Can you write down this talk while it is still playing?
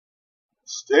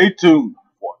Stay tuned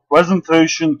for a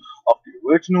presentation of the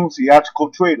original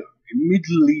theatrical trailer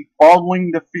immediately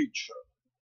following the feature.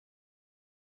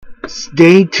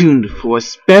 Stay tuned for a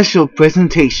special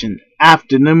presentation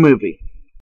after the movie.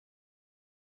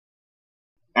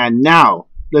 And now,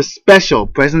 the special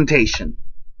presentation.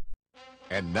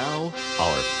 And now,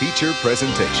 our feature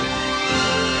presentation.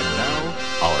 And now,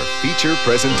 our feature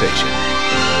presentation.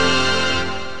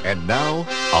 And now,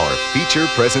 our feature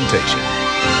presentation.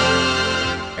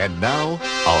 And now,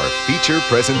 our feature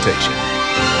presentation.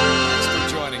 Thanks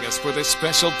for joining us for this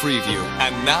special preview.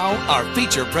 And now, our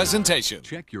feature presentation.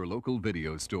 Check your local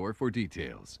video store for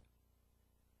details.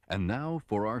 And now,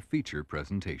 for our feature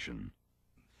presentation.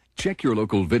 Check your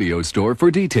local video store for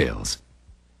details.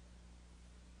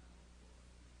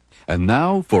 And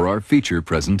now, for our feature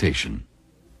presentation.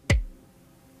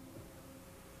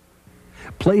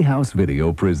 Playhouse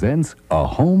Video presents a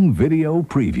home video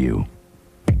preview.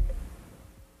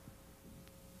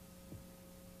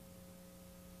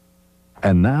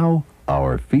 And now,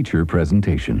 our feature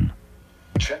presentation.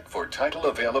 Check for title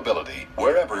availability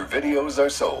wherever videos are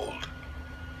sold.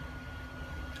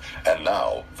 And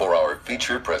now, for our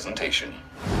feature presentation.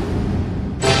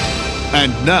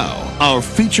 And now, our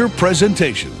feature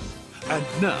presentation. And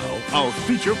now, our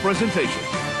feature presentation.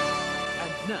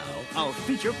 And now, our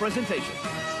feature presentation.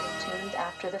 Stay tuned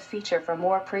after the feature for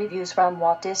more previews from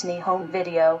Walt Disney Home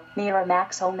Video,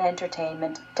 Miramax Home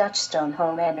Entertainment, Touchstone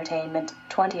Home Entertainment,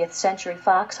 20th Century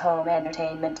Fox Home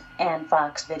Entertainment, and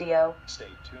Fox Video. Stay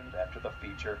tuned after the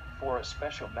feature for a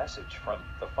special message from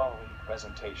the following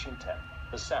presentation 10,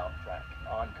 the soundtrack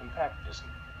on compact disc.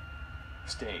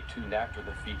 Stay tuned after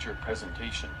the feature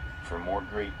presentation for more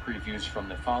great previews from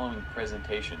the following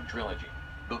presentation trilogy.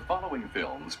 The following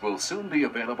films will soon be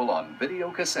available on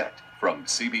video cassette from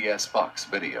CBS Fox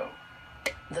Video.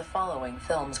 The following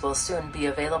films will soon be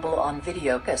available on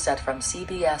video cassette from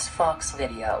CBS Fox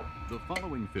Video. The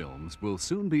following films will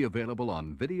soon be available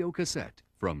on video cassette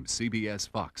from CBS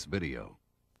Fox Video.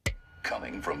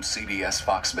 Coming from CBS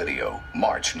Fox Video,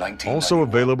 March 1991. Also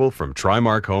available from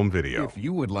Trimark Home Video. If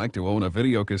you would like to own a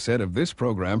video cassette of this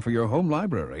program for your home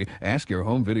library, ask your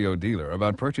home video dealer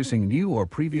about purchasing new or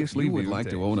previously viewed tapes. If you would like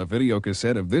to own a video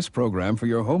cassette of this program for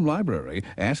your home library,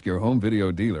 ask your home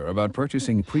video dealer about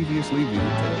purchasing previously viewed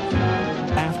tapes.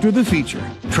 After the feature,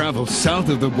 travel south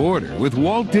of the border with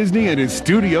Walt Disney and his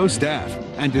studio staff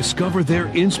and discover their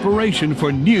inspiration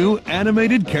for new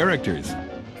animated characters.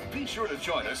 Be sure to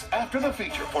join us after the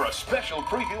feature for a special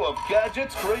preview of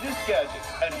Gadget's Greatest Gadgets.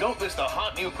 And don't miss the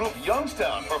hot new group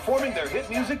Youngstown performing their hit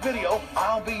music video,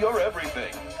 I'll Be Your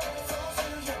Everything.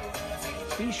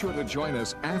 Be sure to join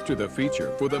us after the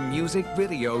feature for the music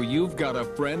video You've Got a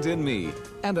Friend in Me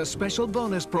and a special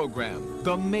bonus program,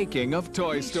 The Making of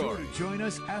Toy Story. Be sure to join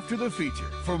us after the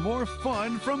feature for more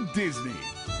fun from Disney.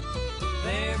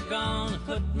 They're gonna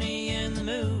put me in the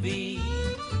movie.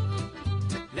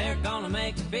 They're gonna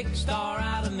make a big star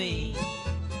out of me.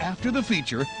 After the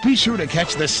feature, be sure to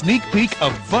catch the sneak peek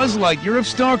of Buzz Lightyear of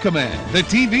Star Command, the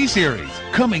TV series.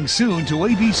 Coming soon to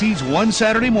ABC's One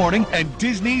Saturday Morning and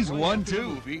Disney's One Two.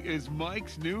 Movie is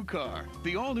Mike's New Car,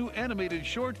 the all-new animated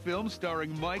short film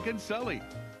starring Mike and Sully.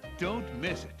 Don't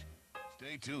miss it.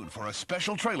 Stay tuned for a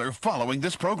special trailer following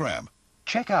this program.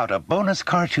 Check out a bonus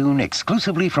cartoon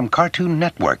exclusively from Cartoon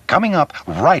Network coming up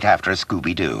right after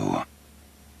Scooby-Doo.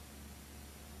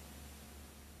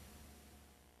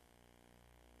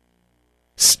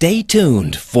 Stay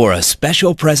tuned for a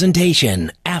special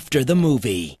presentation after the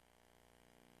movie.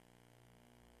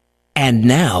 And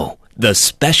now, the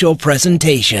special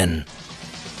presentation.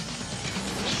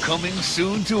 Coming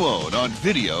soon to own on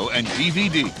video and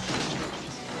DVD.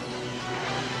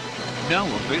 Now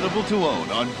available to own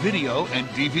on video and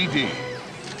DVD.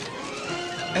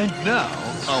 And now,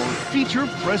 our feature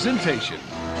presentation.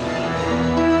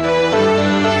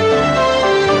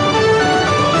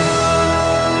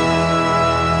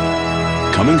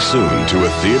 Coming soon to a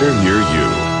theater near you.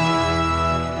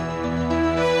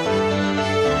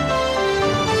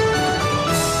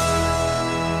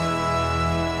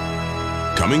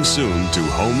 Coming soon to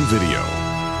home video.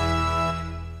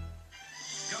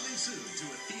 Coming soon to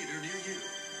a theater near you.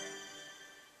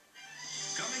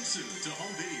 Coming soon to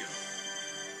home video.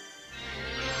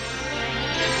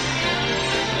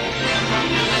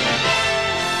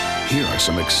 Here are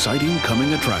some exciting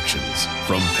coming attractions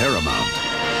from Paramount.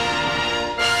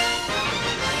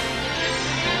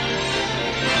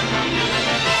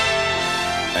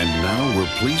 And now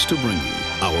we're pleased to bring you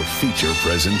our feature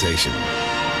presentation.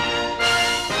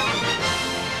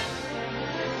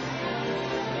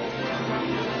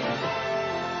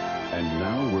 And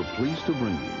now we're pleased to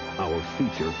bring you our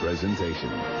feature presentation.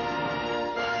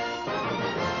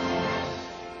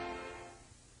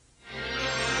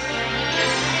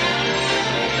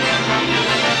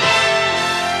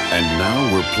 And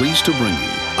now we're pleased to bring you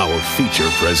our feature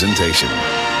presentation.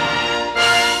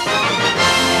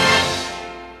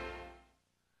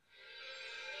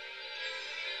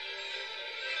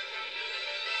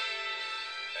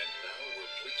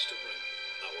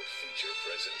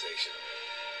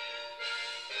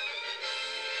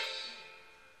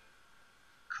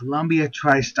 Columbia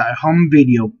TriStar Home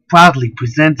Video proudly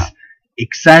presents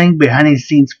exciting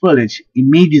behind-the-scenes footage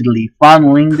immediately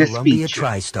following this Columbia feature.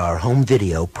 TriStar Home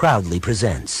Video proudly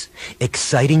presents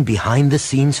exciting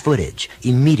behind-the-scenes footage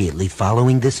immediately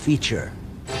following this feature.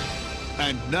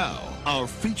 And now, our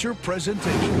feature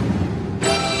presentation.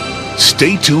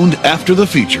 Stay tuned after the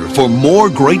feature for more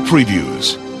great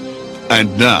previews.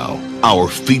 And now, our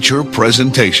feature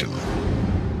presentation.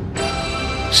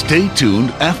 Stay tuned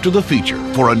after the feature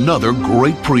for another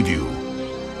great preview.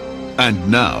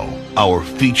 And now, our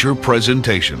feature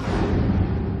presentation.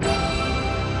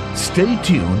 Stay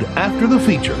tuned after the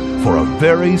feature for a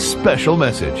very special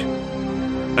message.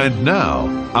 And now,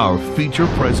 our feature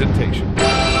presentation.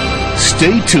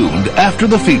 Stay tuned after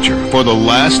the feature for the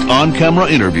last on-camera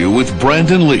interview with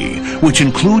Brandon Lee, which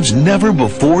includes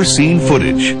never-before-seen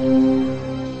footage.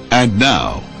 And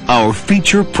now, our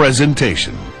feature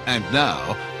presentation. And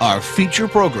now, our feature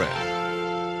program.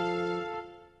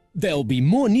 There'll be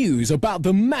more news about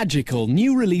the magical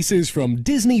new releases from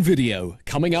Disney Video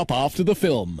coming up after the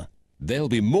film. There'll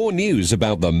be more news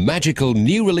about the magical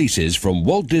new releases from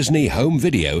Walt Disney Home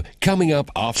Video coming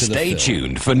up after the film. Stay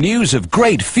tuned for news of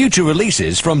great future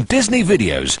releases from Disney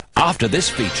Videos after this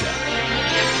feature.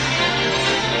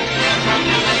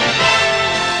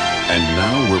 And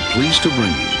now we're pleased to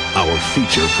bring you our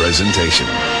feature presentation.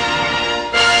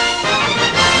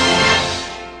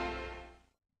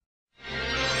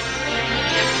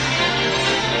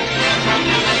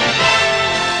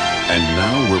 And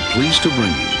now we're pleased to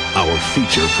bring you our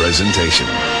feature presentation.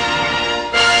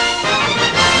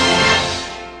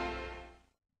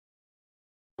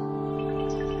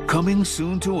 Coming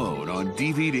soon to own on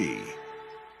DVD.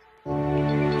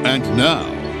 And now,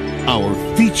 our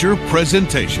feature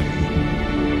presentation.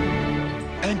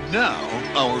 And now,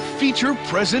 our feature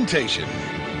presentation.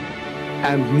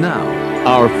 And now,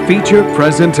 our feature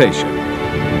presentation.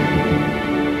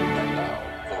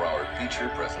 For our feature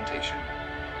presentation.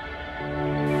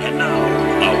 And now,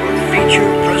 our feature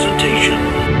presentation.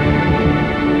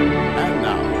 And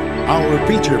now, our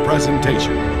feature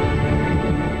presentation.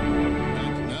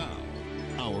 And now,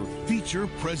 our feature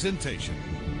presentation.